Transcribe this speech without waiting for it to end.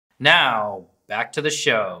Now, back to the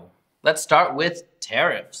show. Let's start with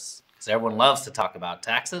tariffs, because everyone loves to talk about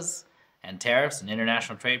taxes and tariffs and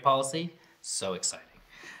international trade policy. So exciting.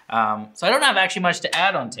 So I don't have actually much to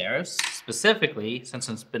add on tariffs, specifically since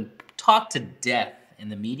it's been talked to death in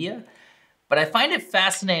the media, but I find it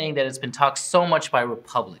fascinating that it's been talked so much by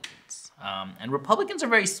Republicans. And Republicans are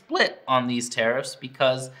very split on these tariffs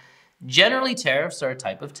because generally tariffs are a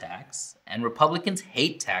type of tax, and Republicans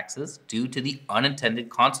hate taxes due to the unintended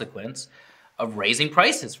consequence of raising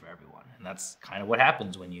prices for everyone. And that's kind of what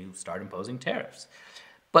happens when you start imposing tariffs.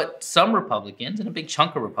 But some Republicans, and a big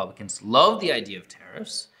chunk of Republicans, love the idea of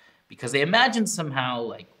tariffs because they imagine somehow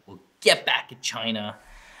like we'll get back at China,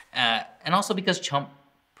 and also because Trump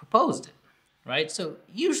proposed it, right? So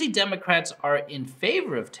usually Democrats are in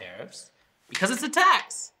favor of tariffs because it's a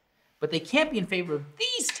tax, but they can't be in favor of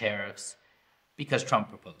these tariffs because Trump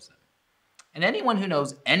proposed them. And anyone who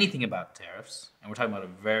knows anything about tariffs, and we're talking about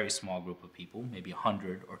a very small group of people, maybe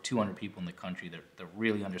 100 or 200 people in the country that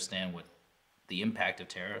really understand what the impact of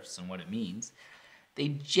tariffs and what it means, they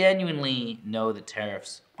genuinely know that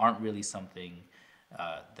tariffs aren't really something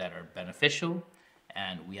that are beneficial,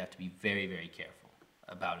 and we have to be very, very careful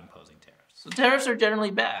about imposing tariffs. So tariffs are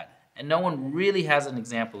generally bad, and no one really has an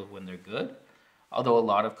example of when they're good, although a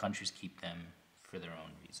lot of countries keep them for their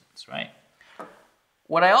own reasons, right?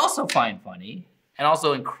 What I also find funny, and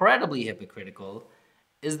also incredibly hypocritical,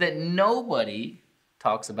 is that nobody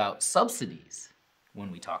talks about subsidies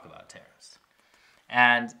when we talk about tariffs.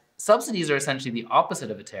 And subsidies are essentially the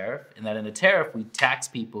opposite of a tariff, in that in a tariff, we tax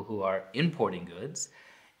people who are importing goods.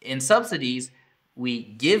 In subsidies, we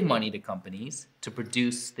give money to companies to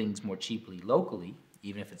produce things more cheaply locally,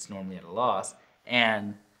 even if it's normally at a loss,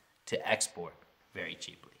 and to export very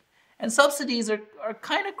cheaply. And subsidies are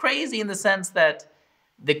kind of crazy in the sense that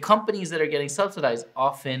the companies that are getting subsidized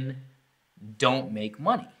often don't make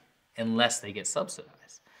money unless they get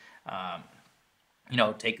subsidized.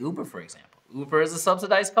 Take Uber, for example. Uber is a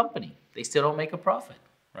subsidized company. They still don't make a profit,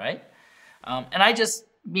 right?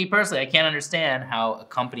 Me personally, I can't understand how a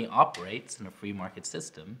company operates in a free market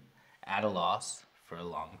system at a loss for a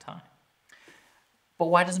long time. But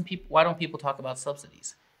why don't people talk about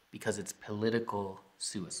subsidies? Because it's political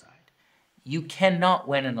suicide. You cannot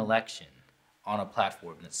win an election on a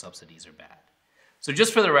platform that subsidies are bad. So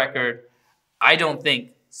just for the record, I don't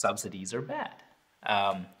think subsidies are bad.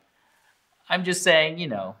 I'm just saying,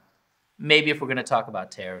 maybe if we're going to talk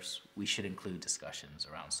about tariffs, we should include discussions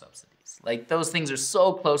around subsidies. Like, those things are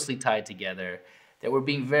so closely tied together that we're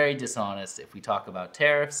being very dishonest if we talk about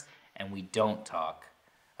tariffs and we don't talk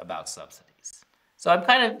about subsidies. So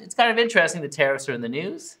it's kind of interesting that tariffs are in the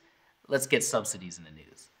news. Let's get subsidies in the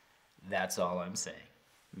news. That's all I'm saying.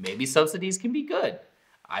 Maybe subsidies can be good.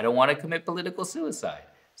 I don't want to commit political suicide,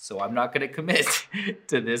 so I'm not going to commit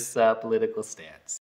to this political stance.